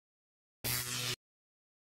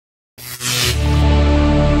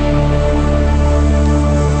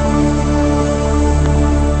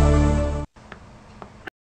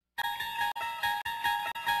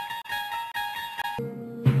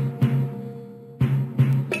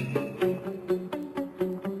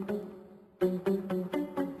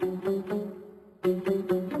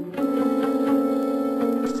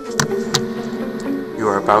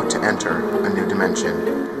about to enter a new dimension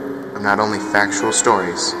of not only factual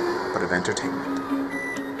stories, but of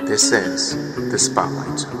entertainment. This is the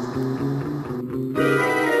Spotlight Zone.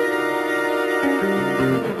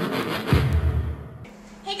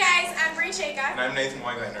 Hey guys, I'm Bree Chaka. And I'm Nathan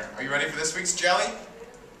Weiglander. Are you ready for this week's Jelly?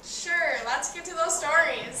 Sure, let's get to those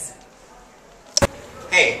stories.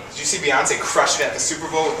 Hey, did you see Beyonce crush it at the Super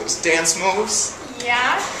Bowl with those dance moves?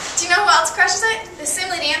 Yeah? Do you know who else crushes it? The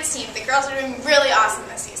Simla dance team. The girls are doing really awesome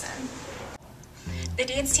this season. The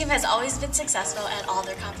dance team has always been successful at all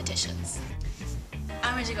their competitions.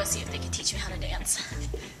 I wanted to go see if they could teach me how to dance.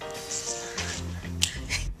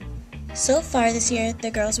 So far this year,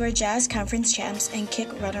 the girls were jazz conference champs and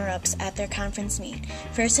kick runner-ups at their conference meet,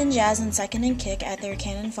 first in jazz and second in kick at their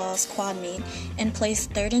Cannon Falls quad meet, and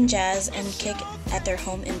placed third in jazz and kick at their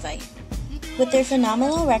home invite. With their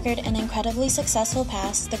phenomenal record and incredibly successful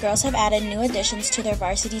past, the girls have added new additions to their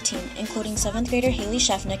varsity team, including 7th grader Haley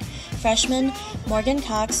Shefnick, freshmen Morgan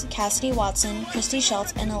Cox, Cassidy Watson, Christy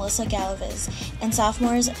Schultz, and Alyssa Galaviz, and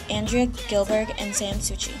sophomores Andrea Gilberg and Sam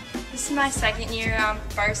Suchi. This is my second year on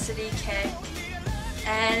varsity kick,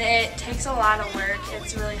 and it takes a lot of work.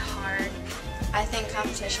 It's really hard. I think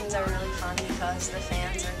competitions are really fun because the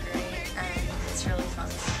fans are great, and it's really fun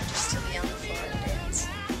just to be on the floor and dance.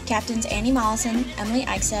 Captains Annie Mollison, Emily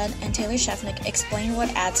Eichstad, and Taylor Shefnick explain what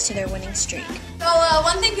adds to their winning streak. So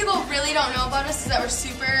one thing people really don't know about us is that we're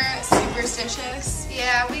super superstitious.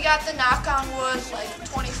 Yeah, we got the knock on wood like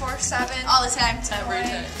 24/7. All the time. Every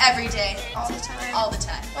day. Every day. All the time. All the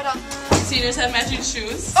time. What else? Seniors have matching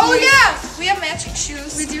shoes. Oh yeah! We have matching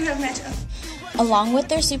shoes. We do have matching. Along with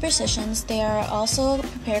their superstitions, they are also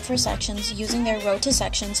prepared for sections using their Road to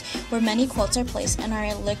Sections, where many quotes are placed and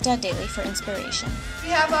are looked at daily for inspiration. We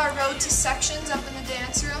have our road to sections up in the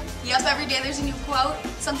dance room. Yep, every day there's a new quote,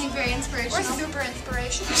 something very inspirational. We're super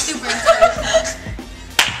inspirational. Super inspirational.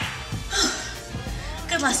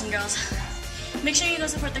 Good lesson, girls. Make sure you go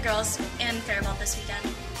support the girls in Faribault this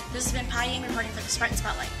weekend. This has been Patty Yang reporting for the Spartan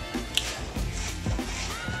Spotlight.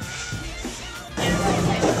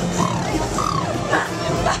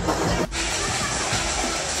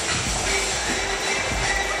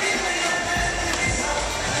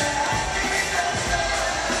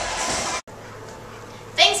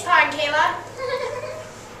 Thanks, Pa and Kayla.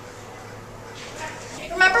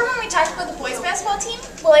 Remember when we talked about the boys basketball team?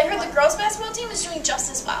 Well, I heard the girls basketball team is doing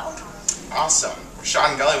just as well. Awesome. Rashad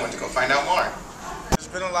and Gully went to go find out more. There's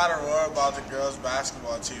been a lot of roar about the girls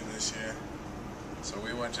basketball team this year. So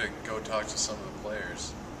we went to go talk to some of the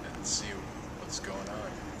players and see what's going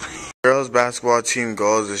on. Girls basketball team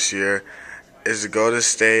goals this year is to go to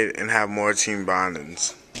state and have more team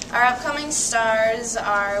bondings. Our upcoming stars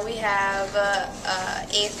are, we have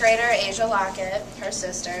 8th grader Asia Lockett, her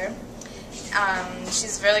sister.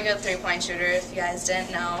 She's a really good three-point shooter, if you guys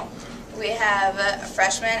didn't know. We have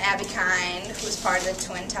freshman Abby Kind, who's part of the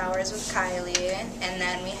Twin Towers with Kylie. And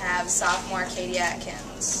then we have sophomore Katie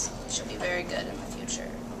Atkins. She'll be very good in the future.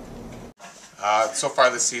 So far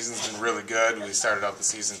this season's been really good. We started out the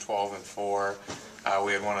season 12-4.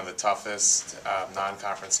 We had one of the toughest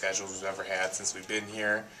non-conference schedules we've ever had since we've been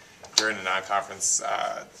here. During the non-conference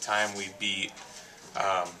time, we beat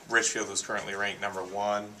Richfield, who's currently ranked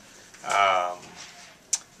 #1,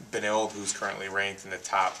 Benilde, who's currently ranked in the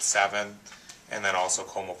top 7, and then also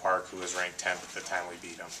Como Park, who was ranked 10th at the time we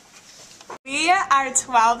beat them. We are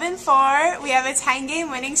 12-4. We have a 10-game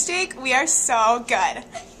winning streak. We are so good.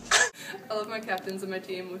 I love my captains and my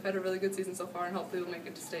team. We've had a really good season so far, and hopefully we'll make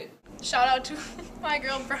it to state. Shout out to my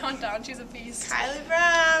girl Brown Down. She's a beast. Kylie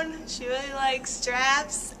Brown. She really likes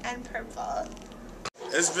straps and purple.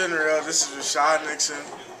 It's been real. This is Rashad Nixon.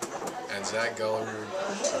 And Zach Gulliver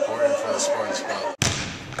reporting for the Spartan Spotlight.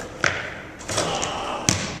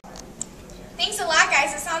 Thanks a lot,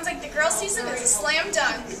 guys. It sounds like the girls' season is a slam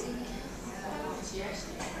dunk.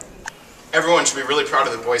 Everyone should be really proud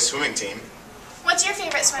of the boys swimming team. What's your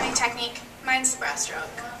favorite swimming technique? Mine's the breaststroke.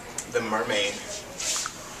 The mermaid.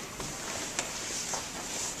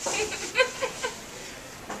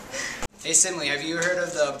 Hey Simley, have you heard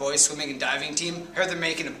of the boys swimming and diving team? Heard they're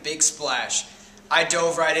making a big splash. I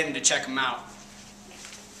dove right in to check them out.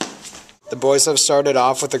 The boys have started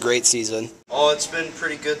off with a great season. Oh, it's been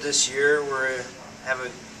pretty good this year. We have a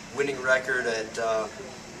winning record at,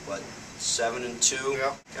 7-2.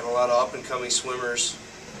 Yeah. Got a lot of up-and-coming swimmers.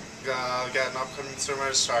 Got an upcoming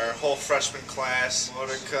swimmers, our whole freshman class.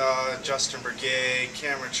 Monica, Justin Bergay,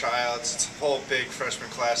 Cameron Childs. It's a whole big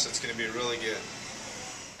freshman class that's going to be really good.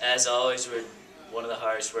 As always, we're one of the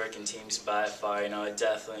hardest working teams by far. You know, it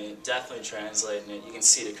definitely translating it. You can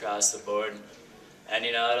see it across the board, and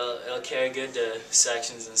you know it'll carry good to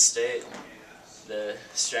sections and state. the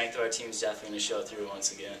strength of our team is definitely going to show through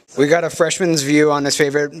once again. We got a freshman's view on his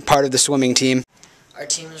favorite part of the swimming team. Our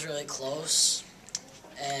team is really close,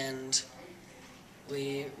 and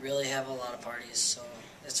we really have a lot of parties, so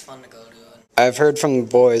it's fun to go to it. I've heard from the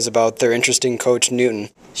boys about their interesting coach, Newton.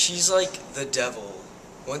 She's like the devil.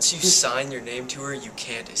 Once you sign your name to her, you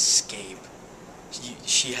can't escape.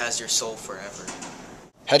 She has your soul forever.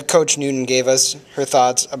 Head coach Newton gave us her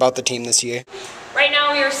thoughts about the team this year. Right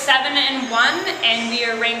now we are 7-1, and we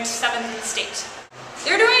are ranked 7th in the state.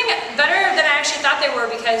 They're doing better than I actually thought they were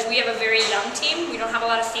because we have a very young team. We don't have a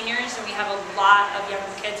lot of seniors, and we have a lot of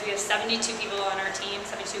younger kids. We have 72 people on our team,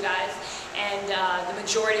 72 guys, and the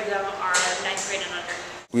majority of them are 9th grade and under.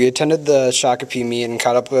 We attended the Shakopee meet and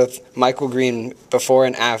caught up with Michael Green before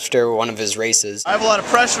and after one of his races. I have a lot of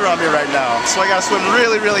pressure on me right now, so I gotta swim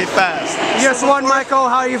really, really fast. You just won, Michael.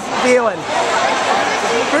 How are you feeling?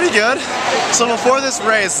 Pretty good. So before this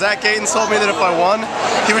race, Zach Gayton told me that if I won,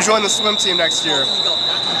 he would join the swim team next year.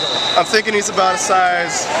 I'm thinking he's about a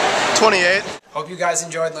size 28. Hope you guys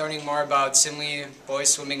enjoyed learning more about Simley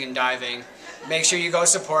boys swimming and diving. Make sure you go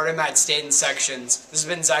support him at state and sections. This has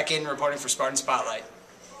been Zach Gayton reporting for Spartan Spotlight.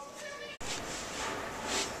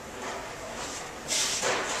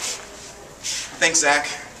 Thanks, Zach.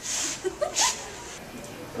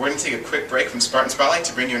 We're going to take a quick break from Spartan Spotlight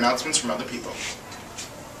to bring you announcements from other people.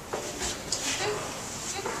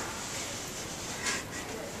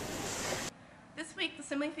 This week, the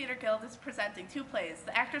Simley Theater Guild is presenting 2 plays,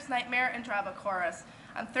 The Actor's Nightmare and Drama Chorus,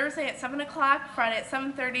 on Thursday at 7 o'clock, Friday at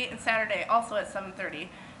 7:30, and Saturday also at 7:30.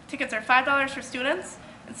 Tickets are $5 for students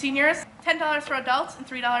and seniors, $10 for adults, and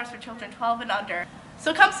 $3 for children 12 and under.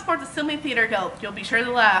 So come support the Simley Theater Guild. You'll be sure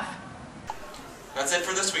to laugh. That's it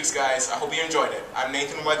for this week's, guys. I hope you enjoyed it. I'm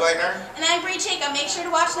Nathan Wegleitner. And I'm Bree Chayka. Make sure to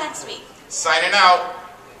watch next week. Signing out.